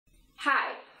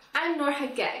Hi, I'm Norha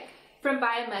from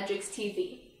BiomedRx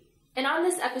TV, and on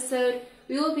this episode,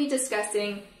 we will be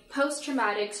discussing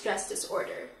post-traumatic stress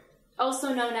disorder,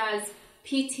 also known as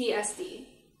PTSD.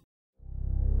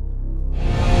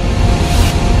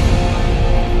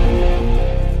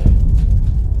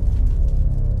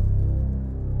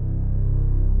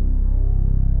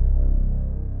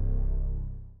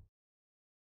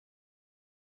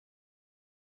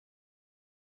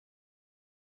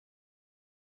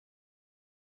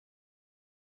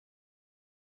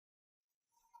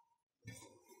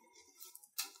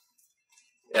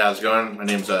 Yeah, how's it going? My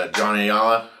name's John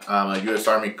Ayala. I'm a U.S.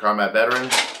 Army combat veteran.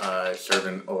 I served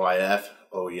in OEF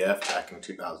back in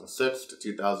 2006 to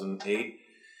 2008.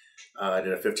 I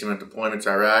did a 15-month deployment to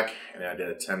Iraq, and I did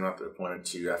a 10-month deployment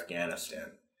to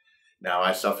Afghanistan. Now,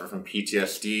 I suffer from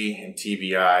PTSD and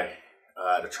TBI.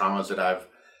 The traumas that I've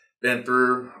been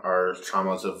through are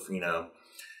traumas of,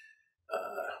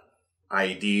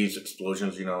 IEDs,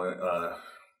 explosions,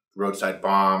 roadside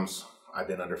bombs. I've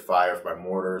been under fire by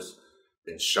mortars.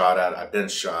 Been shot at, I've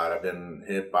been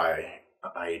hit by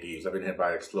IEDs, I've been hit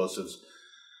by explosives.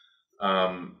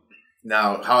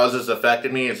 Now, how has this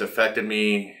affected me? It's affected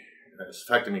me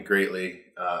greatly.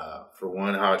 For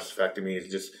one, how it's affected me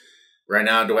is just, right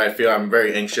now, I'm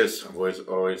very anxious. I'm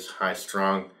always high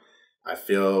strung. I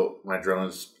feel my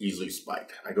adrenaline's easily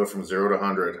spiked. I go from 0 to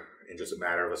 100 in just a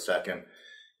matter of a second,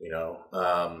 and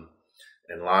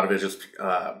a lot of it just,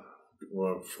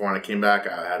 when I came back,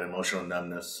 I had emotional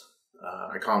numbness.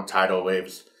 I call them tidal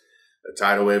waves. The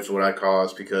tidal waves, what I call,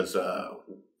 is because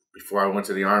before I went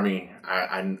to the Army,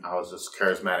 I was this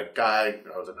charismatic guy.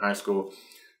 I was in high school,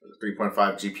 I was a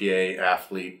 3.5 GPA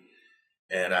athlete,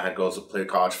 and I had goals to play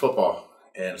college football.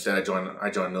 And instead, I joined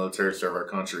the military to serve our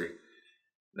country.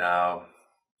 Now,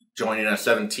 joining at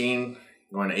 17,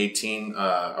 going to 18,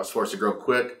 I was forced to grow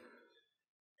quick,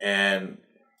 and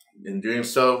in doing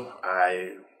so,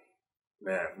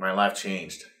 my life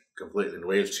changed completely. The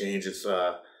waves changed. It's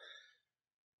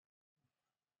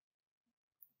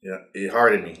it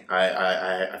hardened me.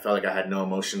 I felt like I had no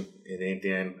emotion in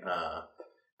anything.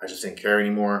 I just didn't care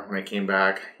anymore when I came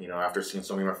back. After seeing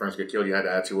so many of my friends get killed, you had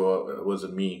the attitude, well, it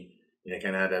wasn't me.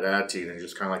 Kind of had that attitude, and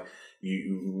just kind of like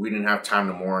we didn't have time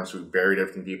to mourn, so we buried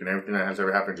everything deep, and everything that has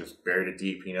ever happened just buried it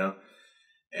deep, And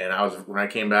when I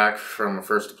came back from my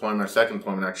first deployment, my second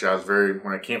deployment, actually,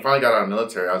 when I finally got out of the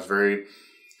military, I was very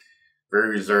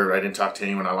reserved. I didn't talk to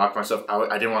anyone. I locked myself.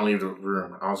 I didn't want to leave the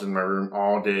room. I was in my room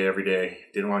all day, every day.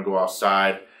 Didn't want to go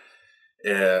outside.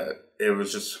 It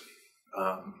was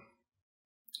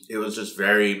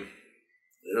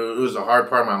a hard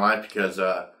part of my life because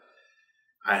I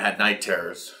had night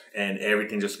terrors and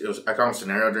everything I call them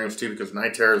scenario dreams too, because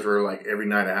night terrors were like every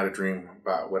night I had a dream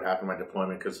about what happened in my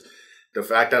deployment, because the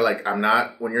fact that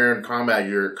when you're in combat,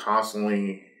 you're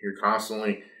constantly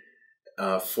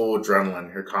full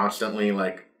adrenaline. You're constantly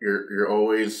you're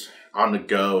always on the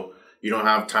go. You don't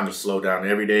have time to slow down.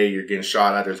 Every day you're getting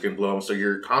shot at, there's getting blown. So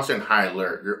you're constant high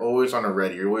alert. You're always on the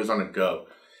ready. You're always on the go.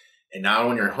 And now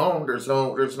when you're home, there's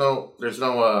no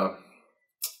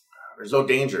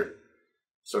danger.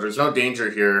 So there's no danger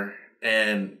here,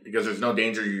 and because there's no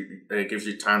danger, it gives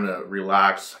you time to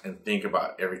relax and think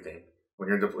about everything.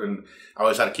 I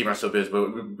always had to keep myself busy,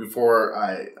 but before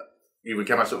I even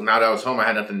kept myself, now that I was home, I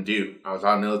had nothing to do. I was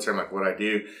out of the military, I'm like, what do I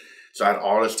do? So I had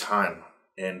all this time,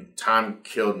 and time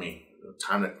killed me.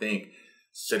 Time to think.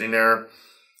 Sitting there,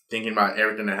 thinking about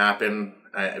everything that happened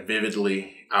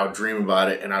vividly. I would dream about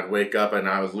it, and I'd wake up, and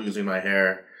I was losing my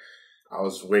hair. I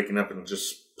was waking up in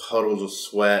just puddles of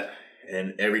sweat,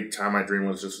 and every time I dreamed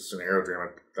was just a scenario dream.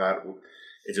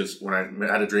 When I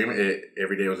had a dream,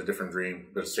 every day was a different dream,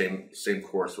 but the same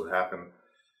course would happen.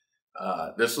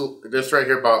 This right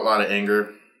here brought a lot of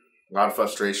anger, a lot of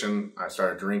frustration. I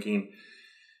started drinking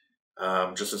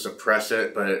just to suppress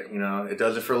it, but it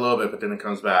does it for a little bit, but then it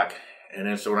comes back. And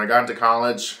then so when I got into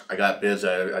college, I got busy.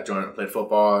 I played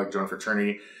football, I joined a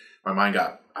fraternity. I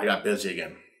got busy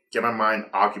again. Get my mind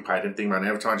occupied, didn't think about it.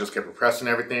 Every time I just kept repressing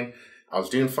everything. I was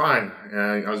doing fine,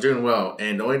 and I was doing well.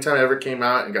 And the only time I ever came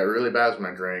out and got really bad was when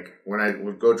I drank. When I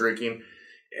would go drinking,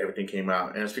 everything came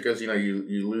out. And it's because,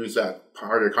 you lose that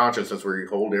part of your consciousness where you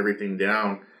hold everything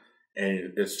down,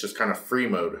 and it's just kind of free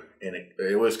mode. And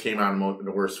it always came out in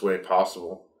the worst way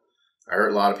possible. I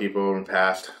hurt a lot of people in the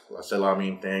past. I said a lot of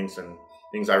mean things and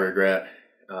things I regret.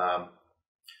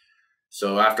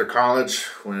 So after college,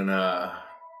 when I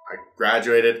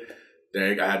graduated,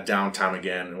 I had downtime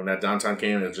again. When that downtime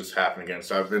came, it just happened again.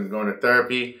 So I've been going to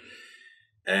therapy,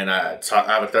 and I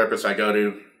have a therapist I go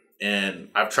to, And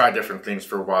I've tried different things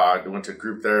for a while. I went to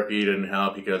group therapy, didn't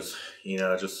help because, you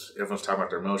know, just everyone's talking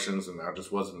about their emotions, and I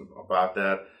just wasn't about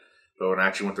that. But when I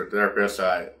actually went to a therapist,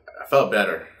 I felt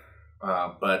better.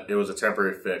 But it was a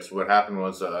temporary fix. What happened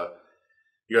was,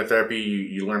 you go to therapy,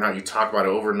 you learn how you talk about it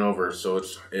over and over, so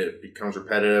it becomes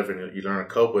repetitive, and you learn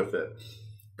to cope with it.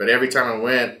 But every time I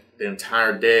went, the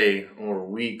entire day or a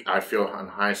week, I feel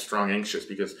high, strong, anxious,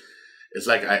 because it's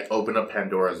like I opened up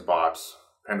Pandora's box.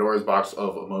 Pandora's box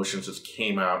of emotions just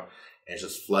came out and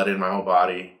just flooded my whole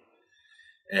body.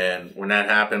 And when that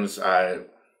happens, I'm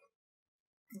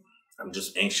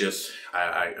just anxious.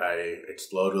 I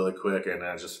explode really quick, and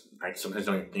I sometimes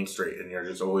don't even think straight, and you're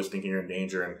just always thinking you're in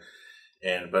danger.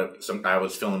 But I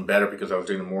was feeling better because I was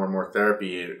doing more and more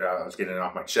therapy. I was getting it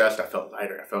off my chest. I felt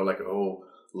lighter. I felt like a whole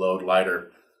load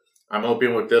lighter. I'm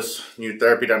hoping with this new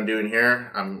therapy that I'm doing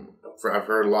here, I've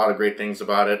heard a lot of great things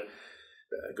about it.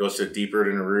 It goes to deeper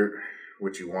in the root,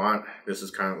 what you want. This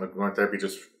is kind of like going therapy,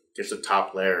 just gets the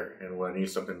top layer, and when I need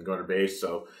something to go to base.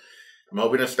 So I'm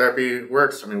hoping this therapy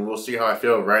works. I mean, we'll see how I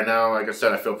feel. Right now, like I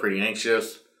said, I feel pretty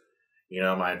anxious. You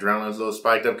know, my adrenaline's a little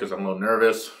spiked up because I'm a little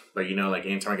nervous. But, you know, like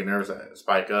anytime I get nervous, I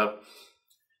spike up.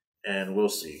 And we'll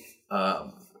see.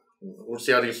 We'll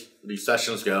see how these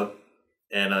sessions go.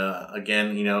 And,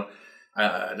 again, you know,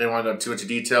 I didn't want to go too much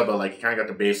detail, but, like, you kind of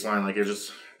got the baseline. Like, that's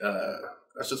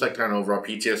just, like, kind of overall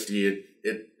PTSD.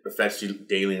 It affects you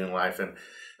daily in life. And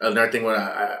another thing, what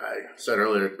I said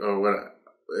earlier, or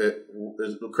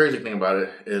the crazy thing about it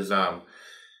is,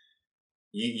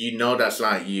 you know that's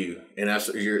not you, and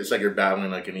it's like you're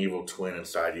battling like an evil twin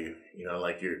inside you. You know,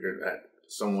 like you're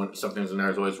something's in there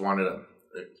has always wanted to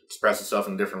express itself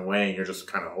in a different way, and you're just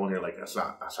kind of holding. You're like, that's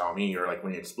how me. Or like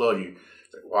when you explode,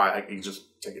 it's like, why? You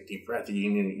just take a deep breath.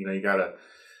 You gotta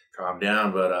calm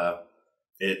down, but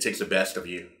it takes the best of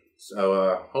you.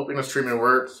 So hoping this treatment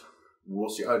works. We'll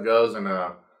see how it goes, and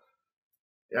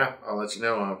yeah, I'll let you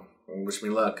know. Wish me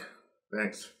luck.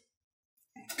 Thanks.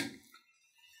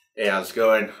 Hey, how's it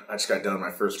going? I just got done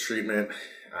my first treatment.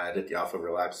 I did the alpha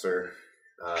relaxer.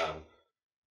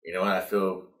 You know what? I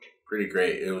feel pretty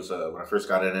great. It was when I first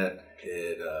got in it.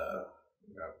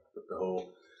 Put the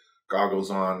whole goggles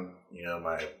on. You know,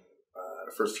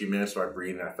 the first few minutes of my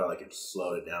breathing, I felt like it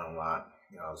slowed it down a lot.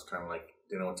 You know, I was kind of like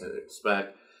didn't know what to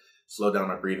expect. Slowed down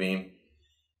my breathing,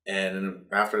 and then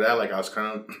after that, like I was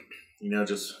kind of, you know,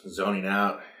 just zoning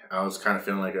out. I was kind of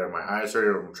feeling like my eyes hurt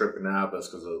or I'm tripping out, but it's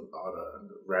because of all the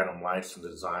random lights and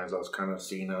designs I was kind of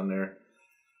seeing on there.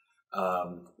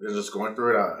 Just going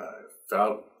through it, I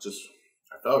felt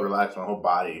relaxed. My whole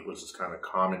body was just kind of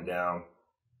calming down.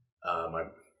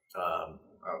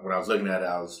 When I was looking at it,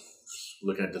 I was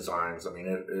looking at designs. I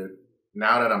mean,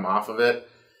 now that I'm off of it,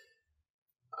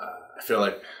 I feel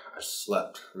like I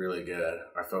slept really good.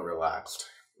 I felt relaxed.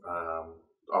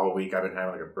 All week I've been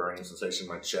having like a burning sensation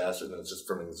in my chest, and it's just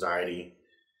from anxiety,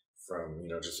 from, you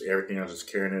know, just everything I was just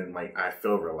carrying in. I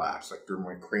feel relaxed, like through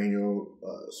my cranial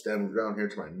stem down here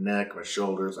to my neck, my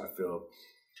shoulders. I feel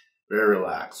very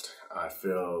relaxed. I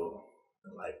feel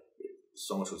like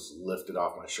so much was lifted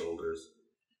off my shoulders.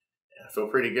 And I feel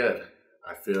pretty good.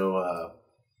 I feel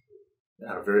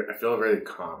I feel very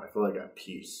calm. I feel like at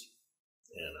peace.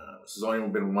 And this has only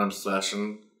been one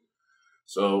session.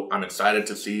 So I'm excited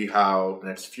to see how the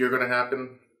next few are going to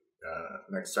happen,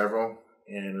 next several,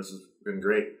 and this has been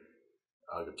great.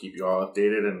 I'll keep you all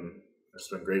updated, and it's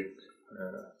been great.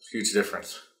 Huge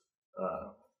difference.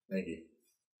 Thank you.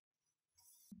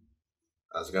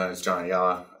 How's it going? It's John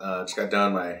Ayala. Just got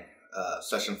done my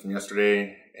session from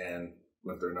yesterday and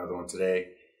went through another one today.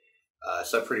 I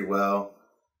slept pretty well.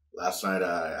 Last night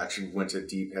I actually went to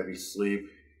deep, heavy sleep.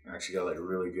 I actually got like a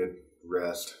really good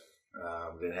rest.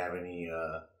 Didn't have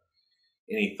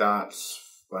any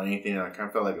thoughts about anything. I kind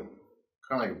of felt like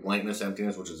a blankness,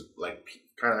 emptiness, which is like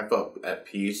I felt at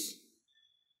peace.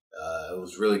 It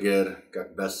was really good. Got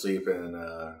the best sleep in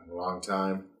a long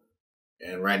time,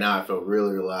 and right now I feel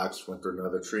really relaxed. Went through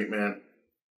another treatment,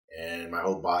 and my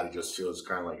whole body just feels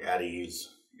kind of like at ease,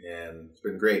 and it's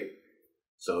been great.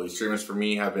 So these treatments for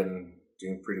me have been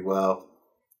doing pretty well.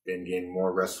 Been getting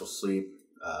more restful sleep.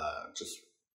 Just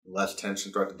less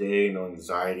tension throughout the day, no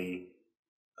anxiety,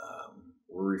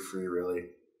 worry-free really,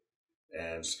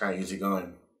 and just kind of easy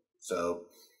going. So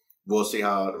we'll see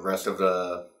how the rest of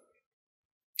the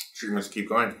treatments keep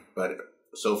going. But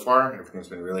so far, everything's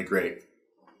been really great.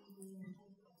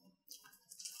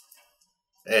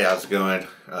 Hey, how's it going?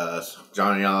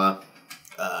 John Ayala.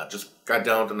 Just got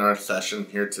done with another session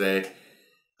here today.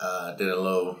 Did a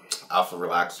little alpha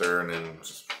relaxer, and then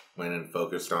just went and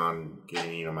focused on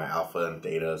getting, you know, my alpha and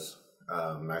thetas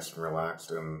nice and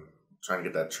relaxed, and trying to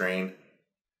get that trained.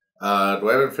 The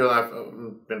way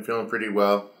I've been feeling pretty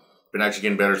well. Been actually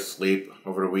getting better sleep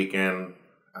over the weekend.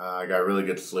 I got really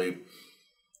good sleep.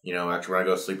 You know, actually when I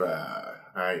go to sleep,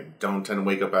 I don't tend to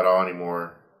wake up at all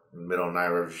anymore. In the middle of the night,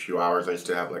 every few hours, I used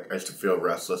to feel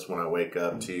restless when I wake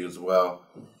up too as well.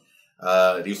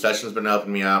 These sessions been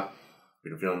helping me out.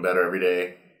 Been feeling better every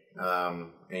day.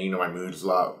 And you know, my mood's a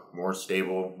lot more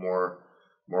stable, more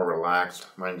relaxed.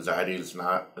 My anxiety is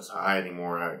not as high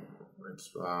anymore. It's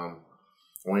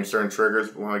only certain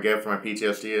triggers when I get for my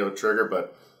PTSD, it would trigger,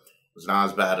 but it's not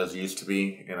as bad as it used to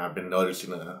be. And I've been noticing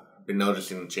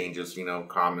the changes, you know,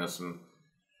 calmness, and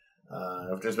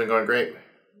everything's been going great.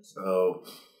 So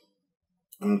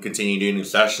I'm going to continue doing new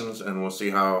sessions, and we'll see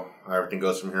how everything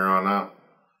goes from here on out.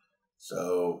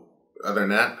 So other than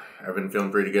that, I've been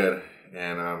feeling pretty good,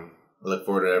 and I look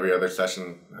forward to every other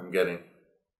session I'm getting.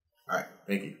 All right,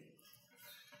 thank you.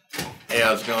 Hey,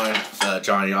 how's it going? It's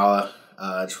Johnny Yala.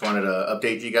 I just wanted to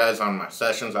update you guys on my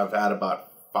sessions. I've had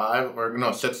about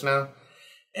 6 now.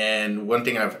 And one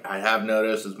thing I have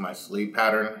noticed is my sleep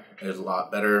pattern is a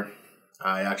lot better.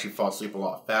 I actually fall asleep a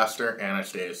lot faster, and I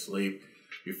stay asleep.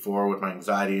 Before, with my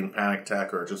anxiety and panic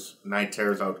attack or just night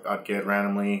terrors I'd get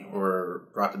randomly or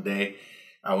throughout the day,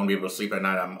 I wouldn't be able to sleep at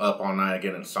night. I'm up all night. I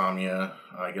get insomnia.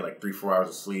 I get like 3-4 hours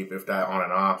of sleep, if that, on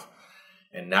and off.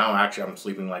 And now actually I'm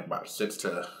sleeping like about 6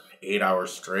 to 8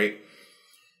 hours straight.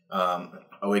 I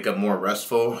wake up more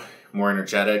restful, more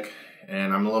energetic,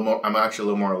 and I'm actually a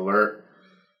little more alert.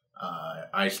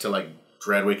 I used to like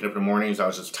dread waking up in the mornings. I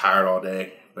was just tired all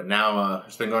day. But now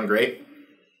it's been going great.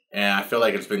 And I feel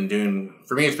like it's been doing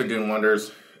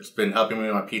wonders. It's been helping me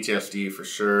with my PTSD for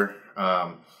sure.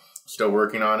 Still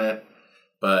working on it,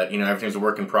 but you know, everything's a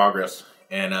work in progress.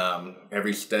 And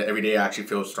every day I actually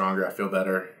feel stronger. I feel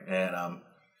better, and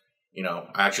you know,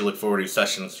 I actually look forward to these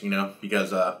sessions. You know,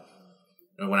 because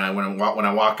when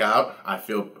I walk out, I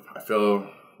feel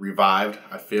revived.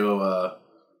 I feel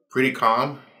pretty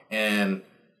calm, and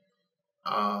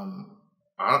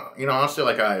honestly,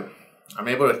 like I'm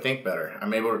able to think better.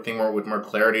 I'm able to think with more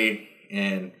clarity,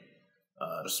 and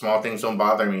the small things don't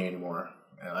bother me anymore.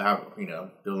 And I have, you know,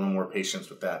 build a little more patience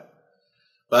with that.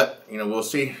 But, you know, we'll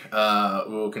see.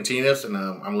 We'll continue this, and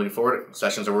I'm looking forward.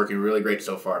 Sessions are working really great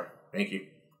so far. Thank you.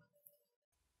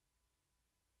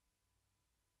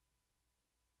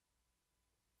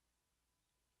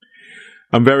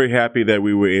 I'm very happy that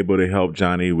we were able to help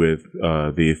Johnny with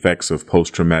the effects of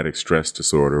post-traumatic stress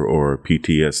disorder, or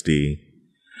PTSD.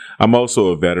 I'm also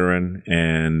a veteran,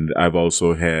 and I've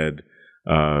also had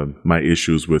my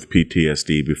issues with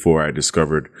PTSD before I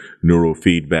discovered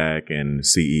neurofeedback and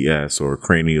CES, or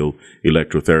cranial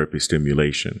electrotherapy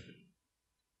stimulation.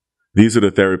 These are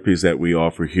the therapies that we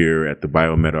offer here at the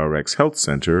BiomedRx Health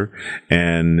Center,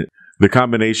 and the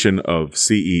combination of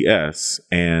CES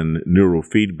and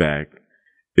neurofeedback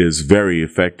is very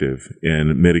effective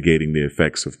in mitigating the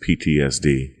effects of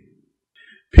PTSD.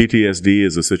 PTSD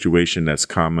is a situation that's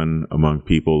common among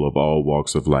people of all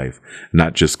walks of life,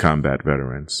 not just combat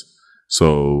veterans.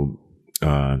 So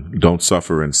don't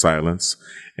suffer in silence,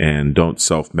 and don't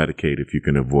self-medicate if you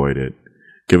can avoid it.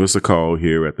 Give us a call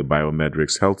here at the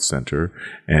BiomedRx Health Center,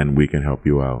 and we can help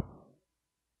you out.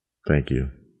 Thank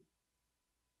you.